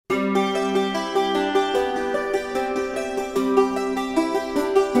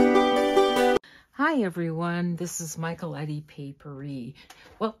Hi everyone, this is Micheletti Papery.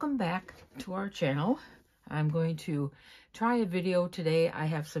 Welcome back to our channel. I'm going to try a video today. I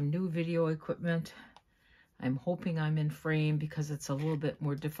have some new video equipment. I'm hoping I'm in frame because it's a little bit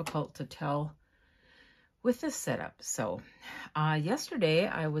more difficult to tell with this setup. So yesterday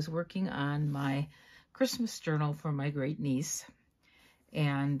I was working on my Christmas journal for my great niece,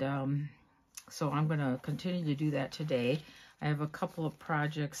 and so I'm going to continue to do that today. I have a couple of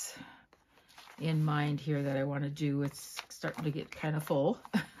projects in mind here that I want to do. It's starting to get kind of full,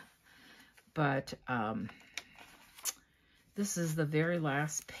 but this is the very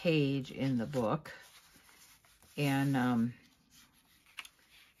last page in the book, and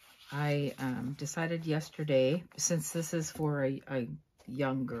I decided yesterday, since this is for a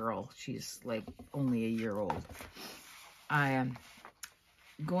young girl, she's like only a year old, I am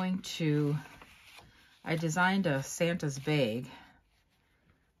going to, I designed a Santa's bag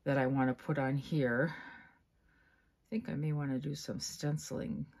that I want to put on here. I think I may want to do some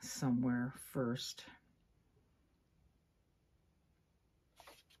stenciling somewhere first.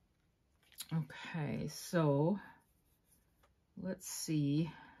 Okay, so let's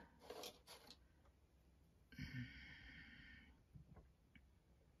see.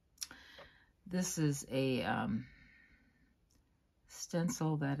 This is a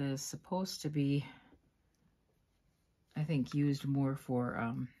stencil that is supposed to be, I think, used more for,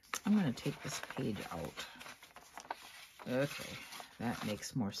 I'm going to take this page out. Okay, that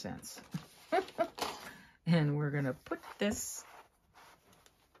makes more sense. And we're going to put this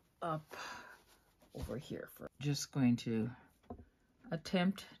up over here. Just going to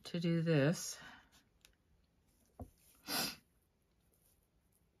attempt to do this.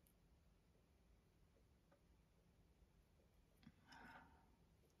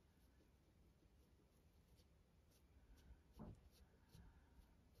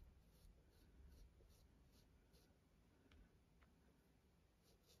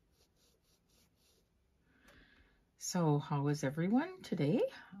 So how is everyone today?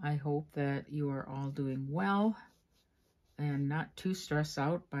 I hope that you are all doing well and not too stressed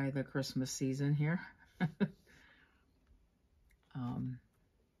out by the Christmas season here. I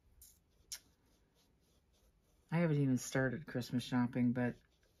haven't even started Christmas shopping, but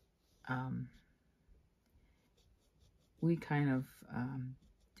we kind of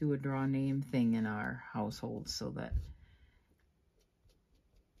do a draw name thing in our household so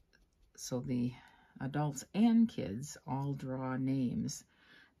the adults and kids all draw names.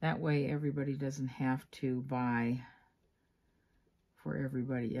 That way everybody doesn't have to buy for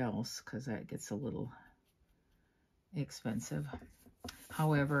everybody else, because that gets a little expensive.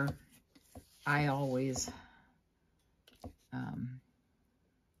 However, I always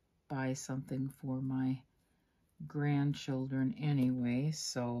buy something for my grandchildren anyway,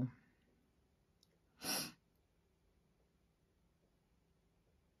 so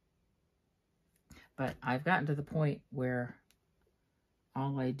but I've gotten to the point where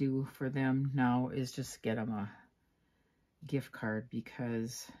all I do for them now is just get them a gift card,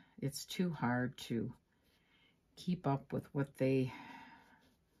 because it's too hard to keep up with what they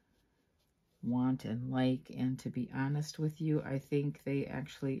want and like. And to be honest with you, I think they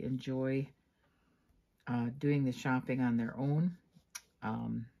actually enjoy doing the shopping on their own,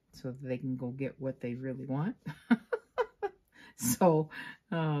 so that they can go get what they really want. So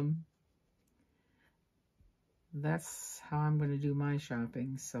that's how I'm going to do my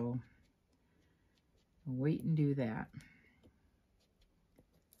shopping. So I'll wait and do that.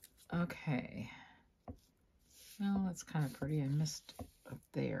 Okay. Well, that's kind of pretty. I missed up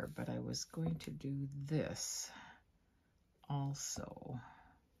there, but I was going to do this also.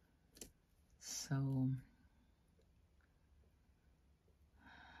 So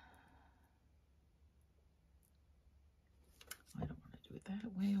I don't want to do it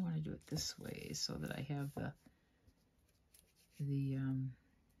that way. I want to do it this way so that I have the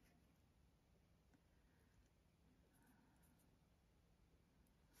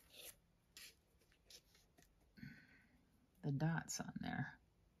dots on there.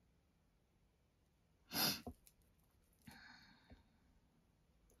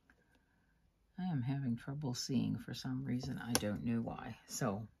 I am having trouble seeing for some reason. I don't know why.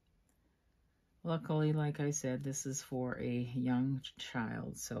 So luckily, like I said, this is for a young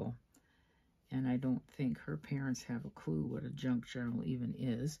child, so, and I don't think her parents have a clue what a junk journal even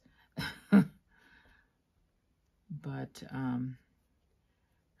is. But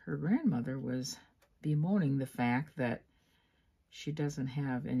her grandmother was bemoaning the fact that she doesn't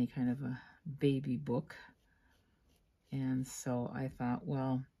have any kind of a baby book. And so I thought,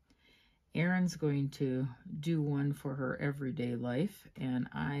 well, Erin's going to do one for her everyday life, and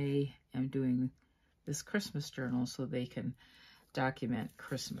I am doing this Christmas journal so they can document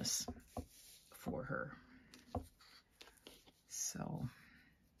Christmas for her. So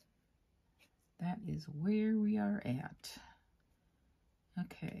that is where we are at.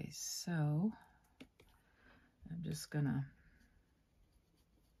 Okay, so I'm just gonna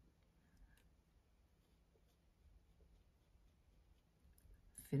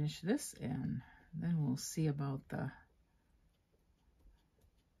finish this, and then we'll see about the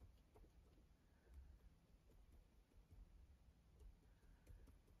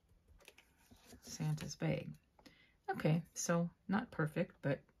Santa's bag. Okay, so not perfect,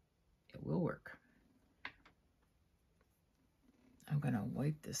 but it will work. I'm gonna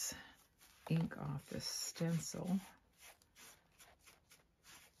wipe this ink off this stencil.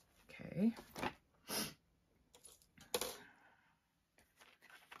 Okay.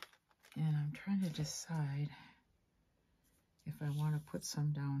 And I'm trying to decide if I want to put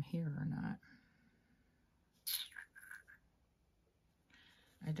some down here or not.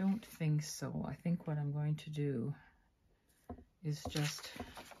 I don't think so. I think what I'm going to do is just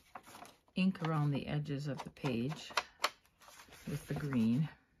ink around the edges of the page with the green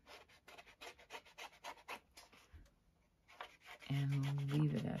and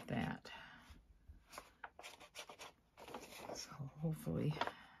leave it at that. So hopefully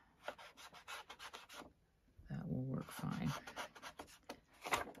that will work fine.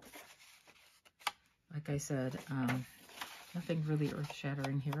 Like I said, nothing really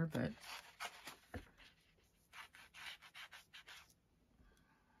earth-shattering here, but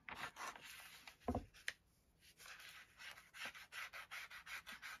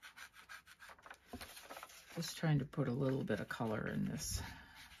just trying to put a little bit of color in this.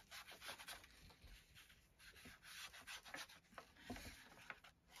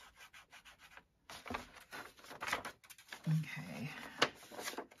 Okay.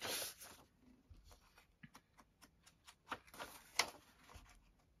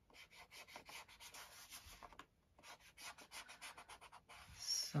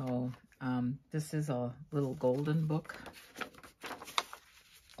 So this is a little golden book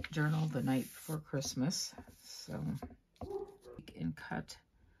journal the night before Christmas. So and cut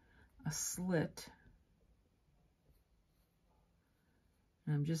a slit.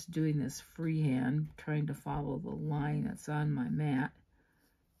 And I'm just doing this freehand, trying to follow the line that's on my mat.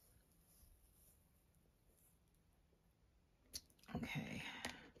 Okay.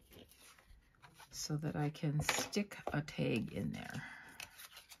 So that I can stick a tag in there.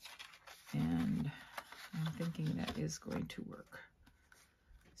 And I'm thinking that is going to work.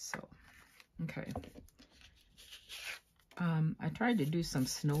 So, okay. I tried to do some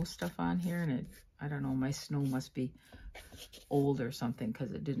snow stuff on here, and I don't know, my snow must be old or something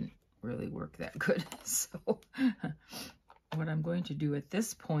because it didn't really work that good. So what I'm going to do at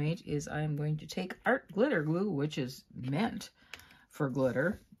this point is I'm going to take art glitter glue, which is meant for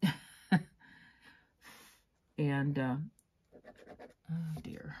glitter. And, oh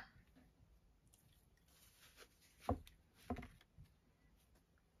dear.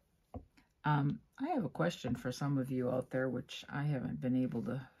 I have a question for some of you out there, which I haven't been able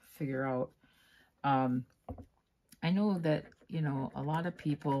to figure out. I know that, you know, a lot of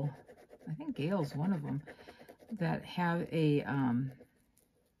people, I think Gail's one of them, that have a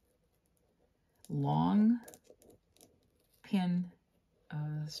long pin,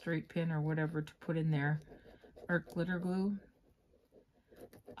 straight pin or whatever to put in their art glitter glue.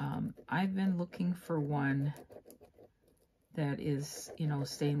 I've been looking for one that is, you know,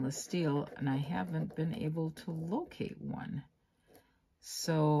 stainless steel, and I haven't been able to locate one.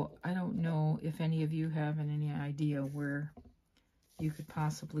 So I don't know if any of you have any idea where you could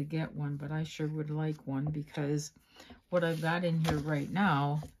possibly get one, but I sure would like one, because what I've got in here right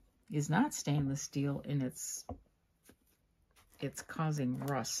now is not stainless steel, and it's causing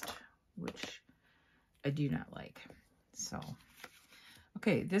rust, which I do not like. So,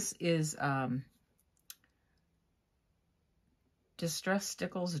 okay, this is Distress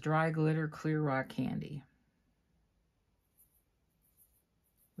Stickles Dry Glitter Clear Rock Candy,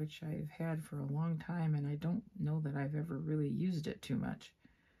 which I've had for a long time, and I don't know that I've ever really used it too much.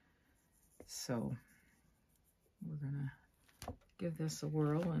 So we're gonna give this a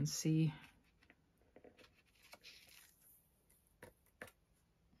whirl and see.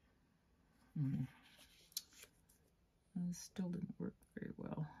 It still didn't work very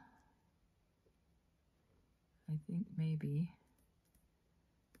well. I think maybe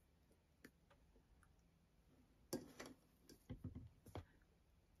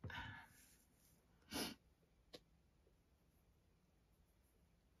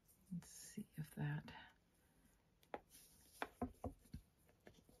let's see if that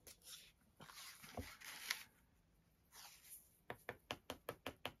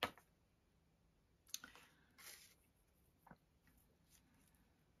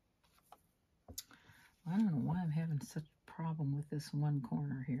I don't know why I'm having such a problem with this one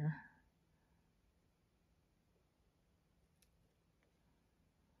corner here.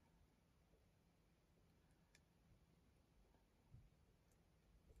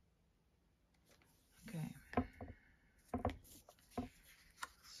 Okay.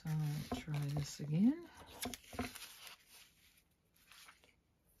 So I'll try this again.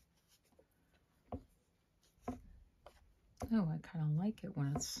 Oh, I kind of like it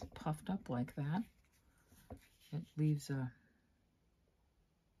when it's puffed up like that. It leaves a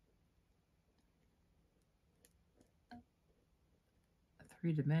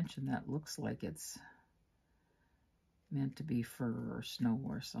three-dimension that looks like it's meant to be fur or snow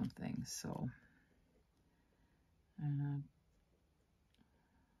or something. So,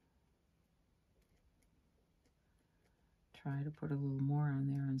 try to put a little more on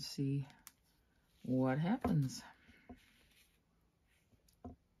there and see what happens.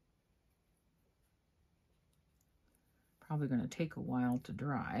 Probably going to take a while to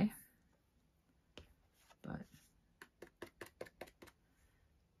dry, but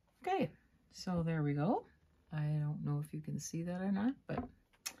okay, so there we go. I don't know if you can see that or not, but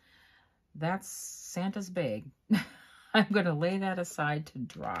that's Santa's bag. I'm going to lay that aside to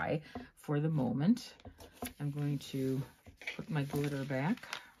dry for the moment. I'm going to put my glitter back.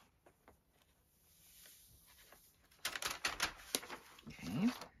 Okay.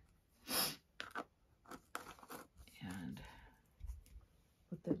 And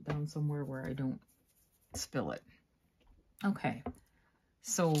put that down somewhere where I don't spill it. Okay.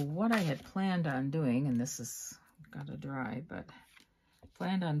 So what I had planned on doing, and this is got to dry, but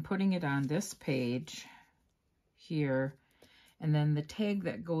planned on putting it on this page here, and then the tag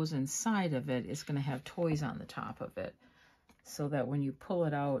that goes inside of it is going to have toys on the top of it, so that when you pull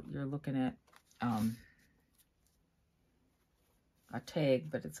it out, you're looking at a tag,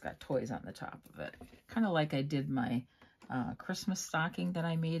 but it's got toys on the top of it. Kind of like I did my Christmas stocking that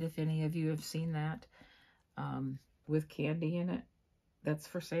I made, if any of you have seen that, with candy in it. That's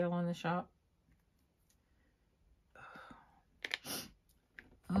for sale on the shop.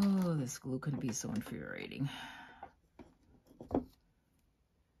 Oh, this glue can be so infuriating.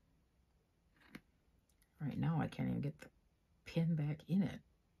 Right now, I can't even get the pin back in it.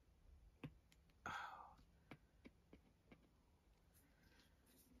 Oh.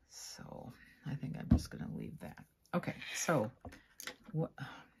 So, I think I'm just going to leave that. Okay, so, what?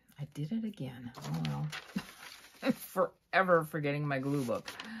 I did it again. Oh, well. I'm forever forgetting my glue book.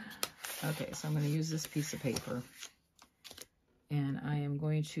 Okay, so I'm going to use this piece of paper. And I am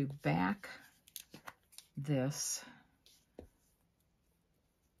going to back this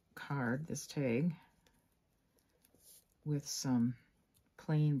card, this tag, with some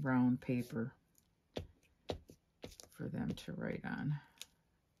plain brown paper for them to write on.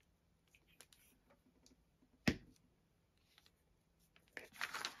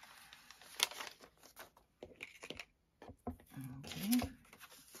 Okay.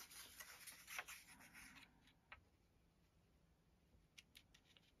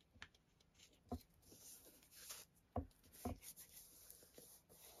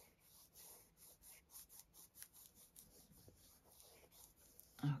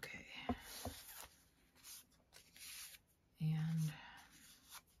 Okay. And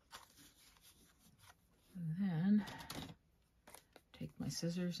then take my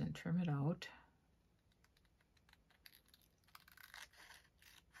scissors and trim it out.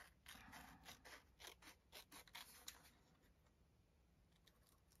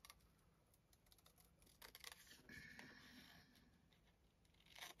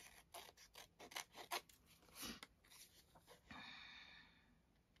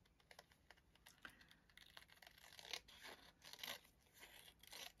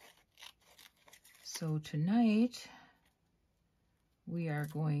 So tonight we are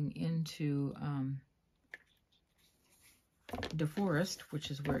going into DeForest, which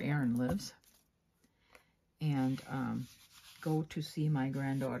is where Aaron lives, and go to see my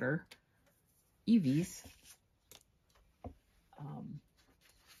granddaughter Evie's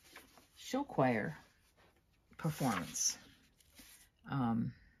show choir performance.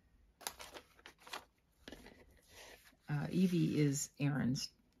 Evie is Aaron's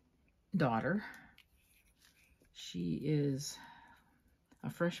daughter. She is a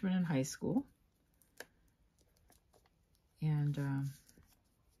freshman in high school, and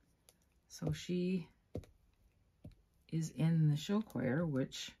so she is in the show choir,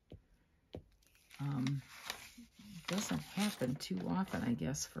 which doesn't happen too often, I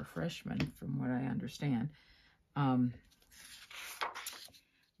guess, for freshmen, from what I understand.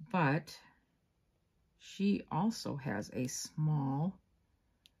 But she also has a small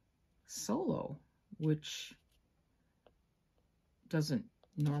solo which doesn't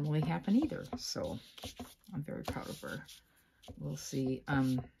normally happen either. So I'm very proud of her. We'll see.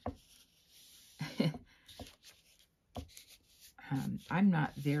 I'm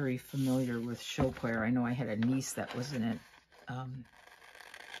not very familiar with show choir. I know I had a niece that was in it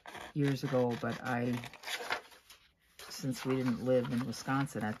years ago, but since we didn't live in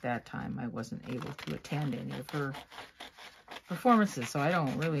Wisconsin at that time, I wasn't able to attend any of her performances, so I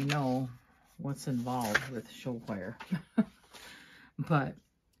don't really know what's involved with show choir. But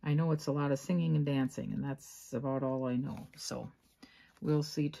I know it's a lot of singing and dancing, and that's about all I know. So we'll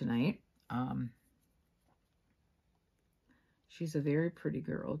see tonight. She's a very pretty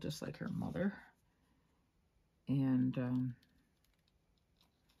girl, just like her mother. And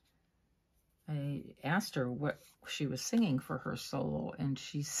I asked her what she was singing for her solo, and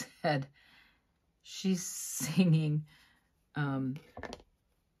she said she's singing a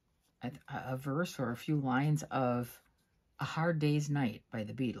verse or a few lines of A Hard Day's Night by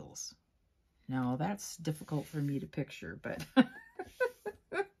the Beatles. Now, that's difficult for me to picture, but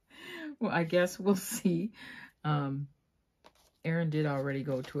well, I guess we'll see. Erin did already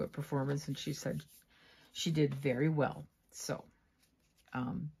go to a performance, and she said she did very well. So,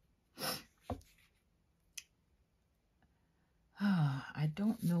 I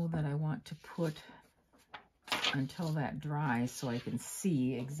don't know that I want to put until that dries so I can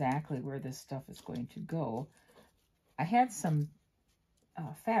see exactly where this stuff is going to go. I had some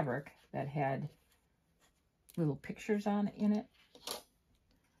fabric that had little pictures in it,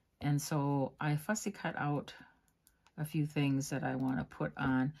 and so I fussy cut out a few things that I want to put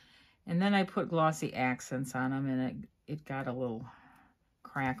on, and then I put glossy accents on them, and it got a little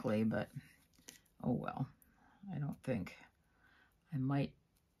crackly, but oh well. I don't think. I might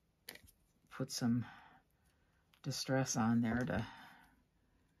put some distress on there to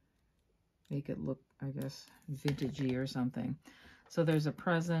make it look, I guess, vintagey or something. So there's a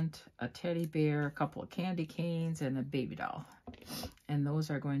present, a teddy bear, a couple of candy canes, and a baby doll. And those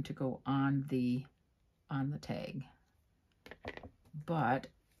are going to go on the tag. But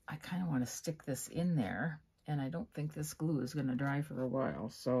I kind of want to stick this in there, and I don't think this glue is going to dry for a while.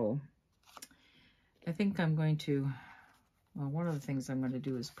 So I think I'm going to, well, one of the things I'm going to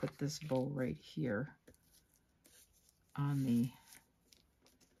do is put this bow right here on the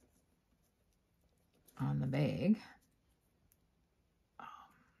bag.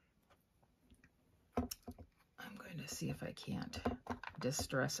 I'm going to see if I can't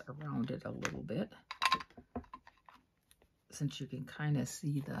distress around it a little bit, since you can kind of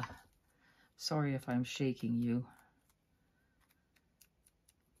see the, sorry if I'm shaking you.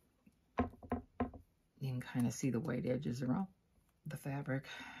 You can kind of see the white edges around the fabric.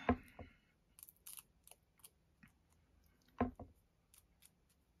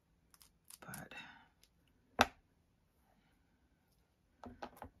 But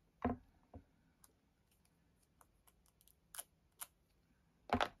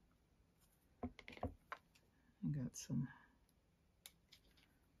I got some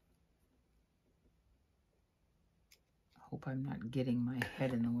hope I'm not getting my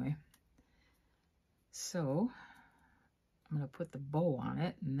head in the way. So I'm going to put the bow on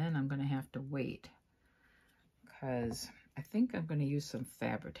it, and then I'm going to have to wait, because I think I'm going to use some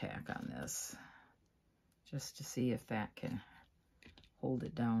Fabri-Tac on this just to see if that can hold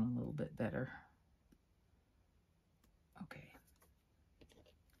it down a little bit better. Okay.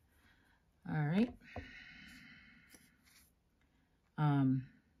 All right.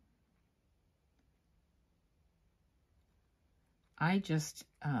 I just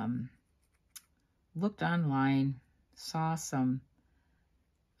looked online, saw some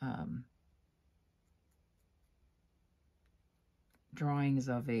drawings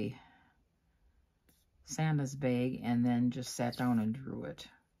of a Santa's bag, and then just sat down and drew it.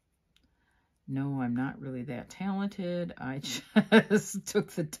 No, I'm not really that talented. I just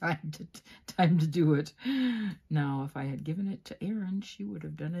took the time to do it. Now, if I had given it to Erin, she would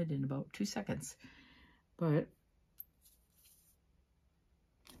have done it in about 2 seconds. But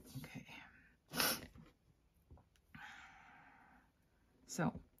okay.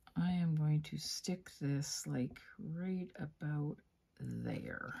 So I am going to stick this like right about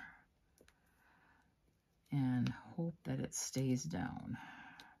there and hope that it stays down.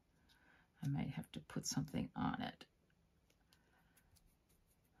 I might have to put something on it.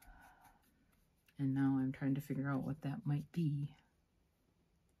 And now I'm trying to figure out what that might be,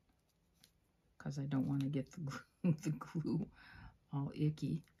 because I don't want to get the glue all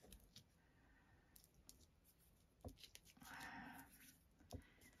icky.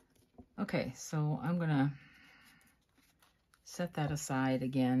 Okay, so I'm gonna set that aside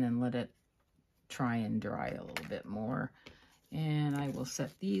again and let it try and dry a little bit more. And I will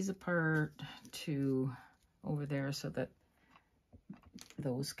set these apart to over there so that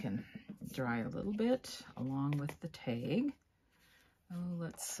those can dry a little bit along with the tag. Oh,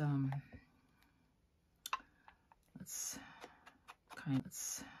 let's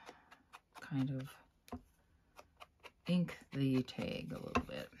kind of ink the tag a little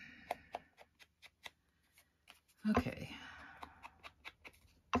bit. Okay.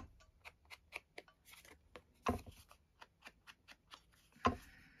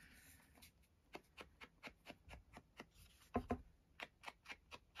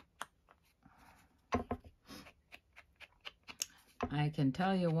 I can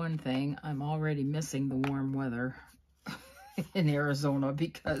tell you one thing, I'm already missing the warm weather in Arizona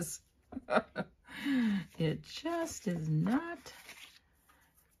because it just is not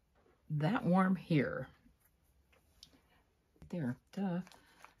that warm here. There, duh,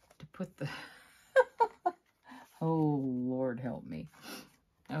 to put the, oh Lord help me.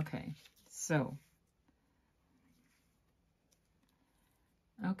 Okay, so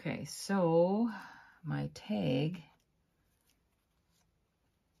my tag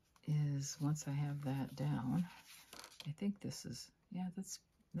is, once I have that down, I think this is, yeah,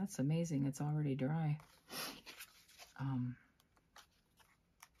 that's amazing. It's already dry.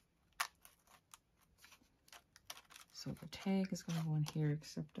 So the tag is going to go in here,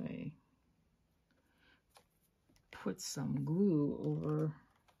 except I put some glue over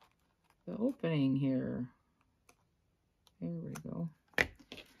the opening here. There we go.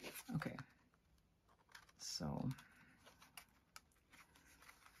 Okay. So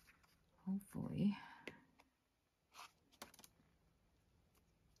hopefully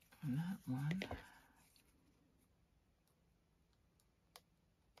on that one.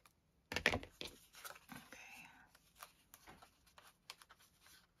 Okay.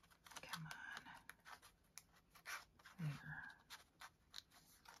 Come on. There.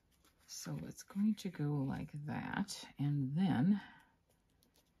 So it's going to go like that, and then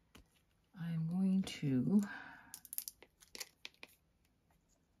I'm going to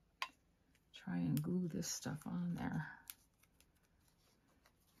try and glue this stuff on there.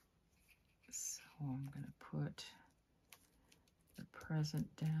 So I'm going to put the present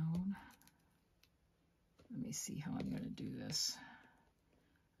down. Let me see how I'm going to do this.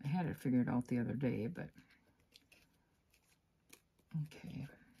 I had it figured out the other day, but okay.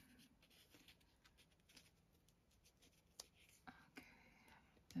 Okay,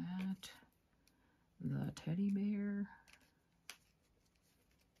 that, the teddy bear.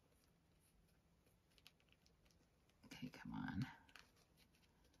 Okay, come on.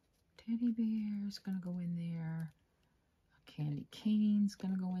 Teddy bear's gonna go in there. A candy cane's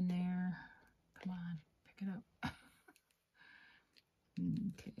gonna go in there. Come on, pick it up.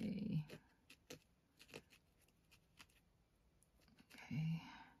 Okay. Okay.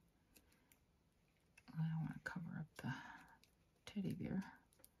 I don't want to cover up the teddy bear.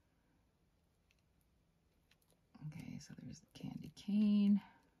 Okay, so there's the candy cane.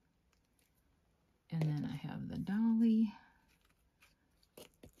 And then I have the dolly.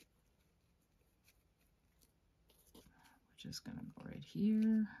 Which is going to go right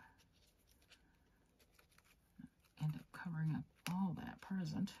here. End up covering up all that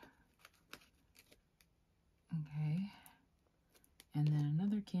present. Okay. And then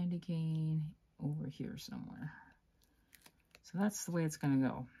another candy cane over here somewhere. So that's the way it's going to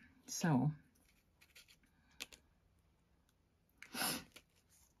go. So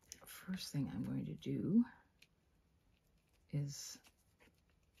first thing I'm going to do is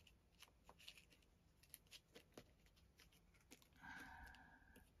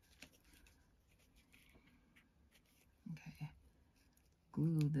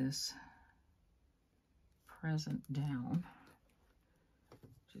glue this present down,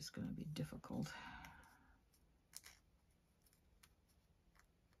 which is going to be difficult.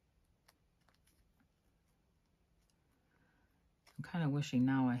 I'm kind of wishing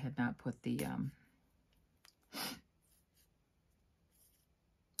now I had not put the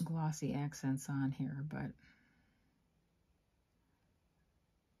glossy accents on here, but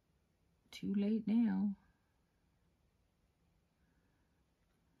too late now.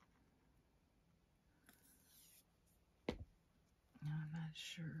 I'm not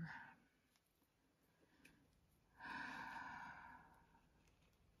sure.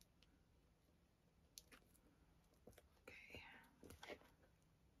 Okay.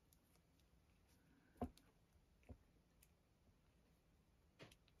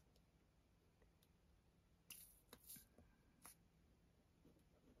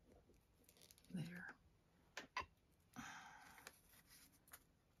 There.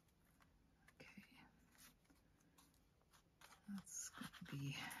 Okay.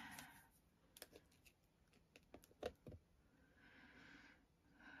 be.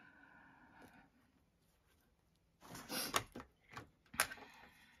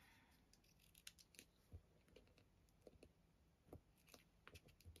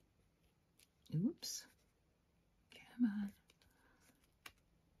 Oops. Come on.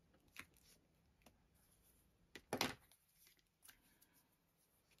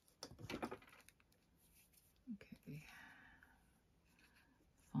 Okay.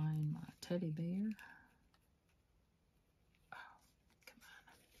 Find my teddy bear. Oh, come on.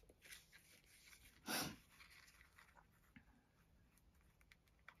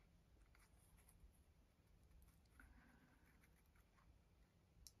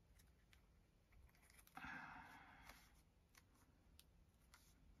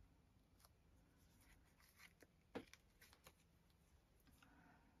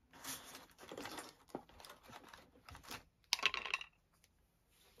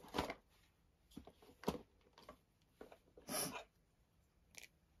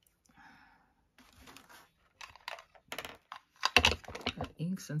 Got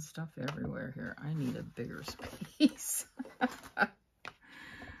inks and stuff everywhere here. I need a bigger space.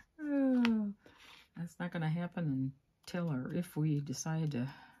 Oh, that's not going to happen until or if we decide to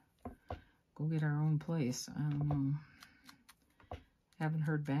go get our own place. I don't know. Haven't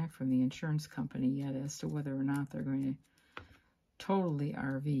heard back from the insurance company yet as to whether or not they're going to totally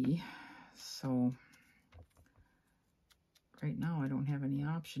RV. So right now I don't have any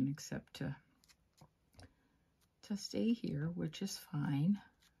option except to stay here, which is fine.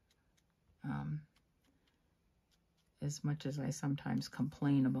 As much as I sometimes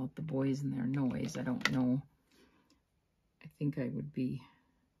complain about the boys and their noise, I don't know. I think I would be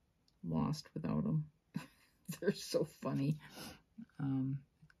lost without them. They're so funny.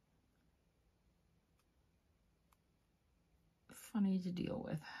 Funny to deal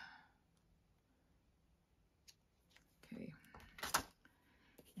with. Okay.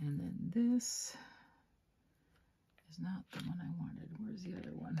 And then this is not the one I wanted. Where's the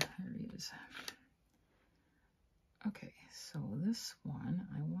other one? There he is. Okay, so this one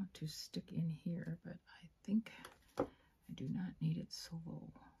I want to stick in here, but I think I do not need it so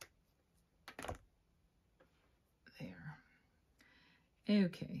low. There.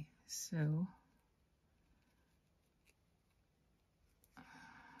 Okay, so I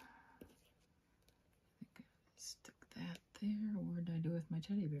think I stick that there. What did I do with my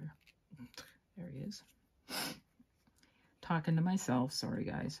teddy bear? There he is. Talking to myself. Sorry,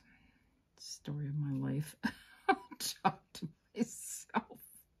 guys. Story of my life. Talk to myself.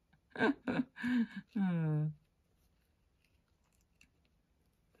 I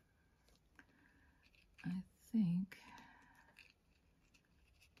think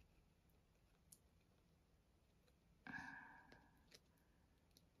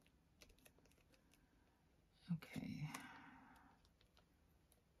okay.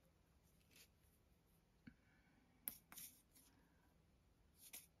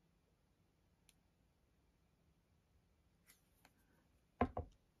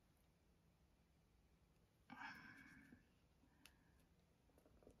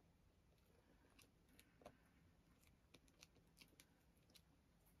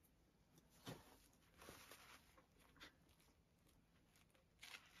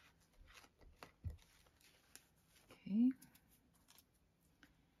 Okay.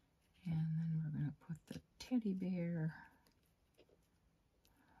 And then we're going to put the teddy bear.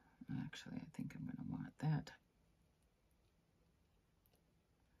 Actually, I think I'm going to want that.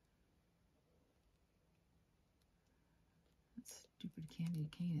 That stupid candy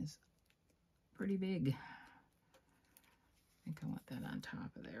cane is pretty big. I think I want that on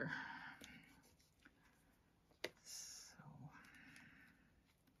top of there. So,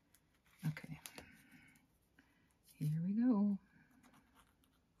 okay. Here we go.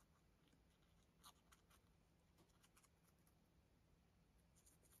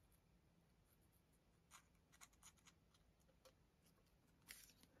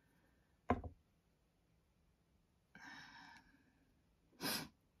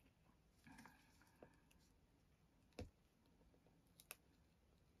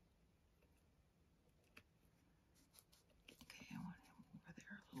 Okay, I want him over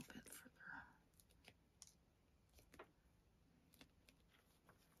there a little bit further.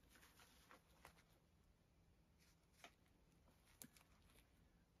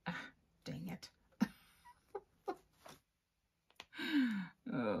 Ah, dang it.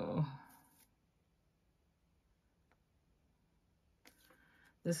 Oh.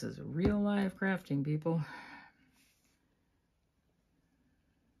 This is real life crafting, people.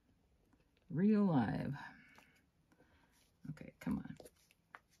 Real live. Okay, come on.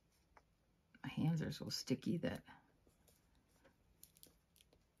 hands are so sticky that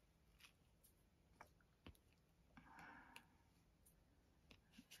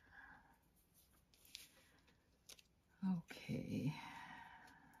okay.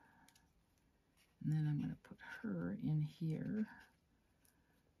 And then I'm going to put her in here.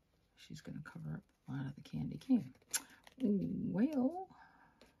 She's going to cover up a lot of the candy cane. Well,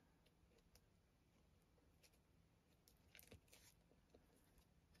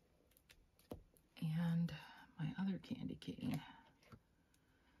 and my other candy cane,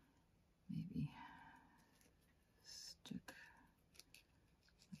 maybe stick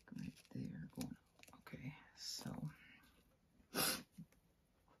like right there going up. Okay, so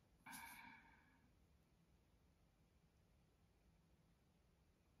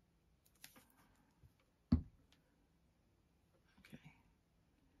okay.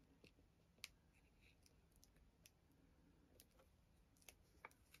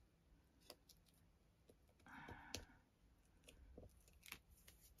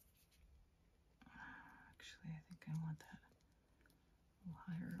 Actually, I think I want that a little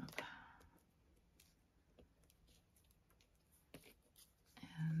higher up.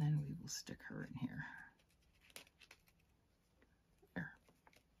 And then we will stick her in here. There.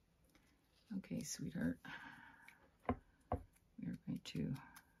 Okay, sweetheart. We are going to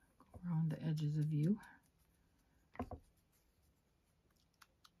go around the edges of you.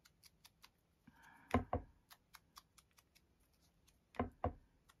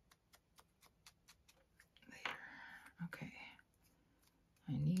 There. Okay.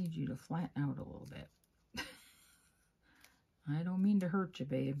 I need you to flatten out a little bit. I don't mean to hurt you,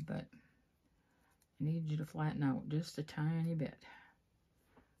 babe, but I need you to flatten out just a tiny bit.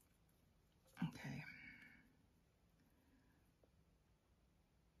 Okay.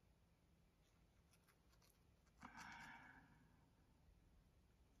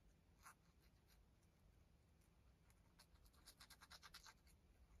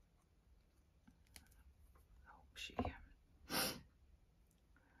 Oh, she.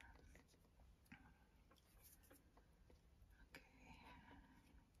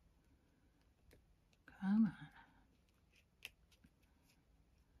 Come on.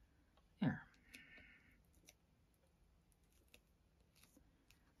 There.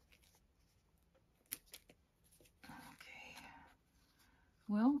 Okay.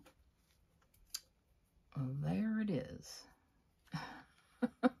 Well, there it is.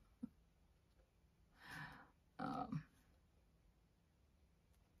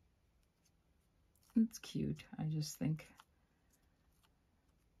 It's cute. I just think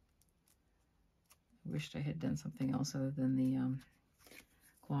I wished I had done something else other than the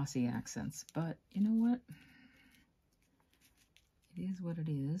glossy accents, but you know what? It is what it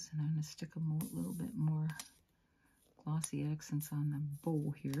is, and I'm going to stick a little bit more glossy accents on the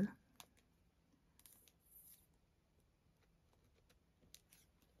bow here.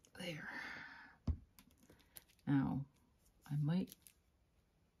 There. Now, I might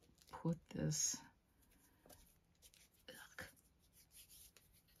put this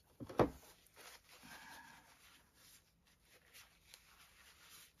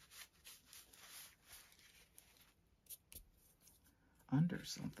under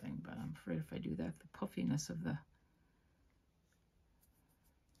something, but I'm afraid if I do that, the puffiness of the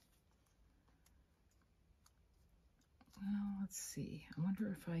well, let's see. I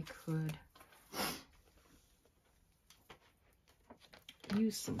wonder if I could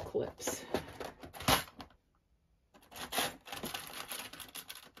use some clips.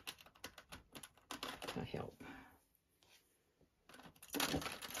 To help.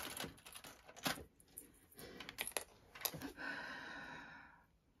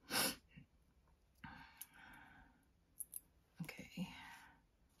 Okay.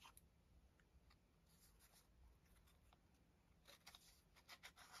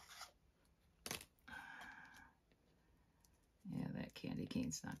 Yeah, that candy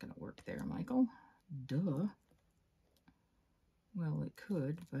cane's not going to work there, Michael. Duh. Well, it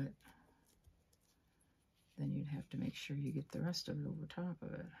could, but then you'd have to make sure you get the rest of it over top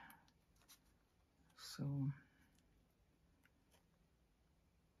of it. So,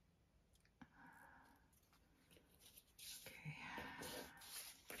 okay.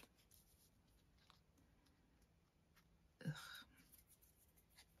 Ugh.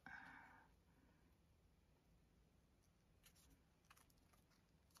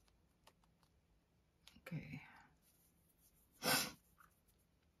 Okay.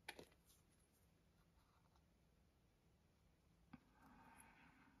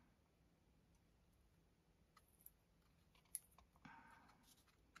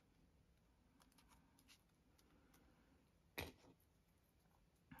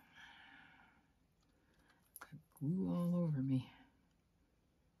 glue all over me.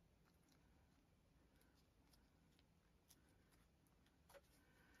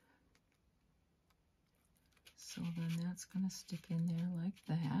 So then that's going to stick in there like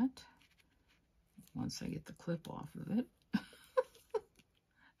that. Once I get the clip off of it.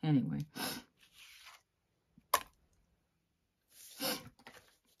 Anyway.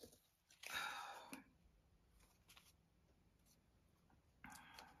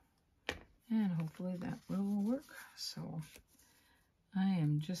 And hopefully that will work. So I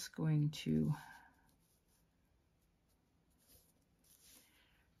am just going to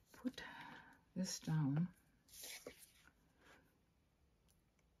put this down.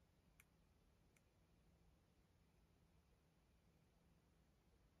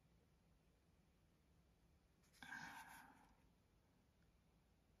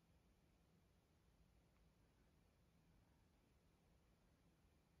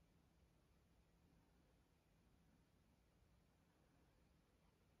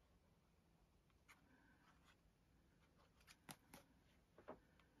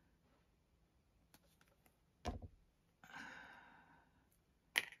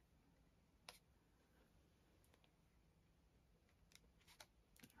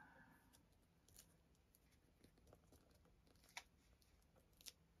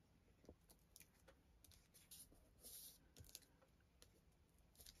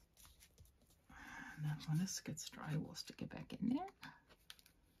 And then when this gets dry, we'll stick it back in there.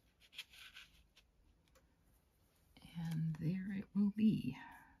 And there it will be.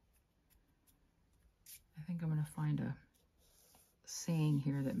 I think I'm going to find a saying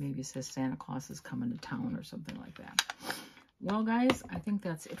here that maybe says Santa Claus is coming to town or something like that. Well, guys, I think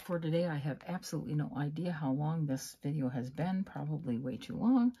that's it for today. I have absolutely no idea how long this video has been. Probably way too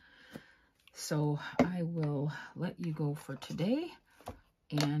long. So I will let you go for today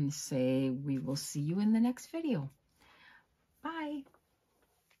and say we will see you in the next video.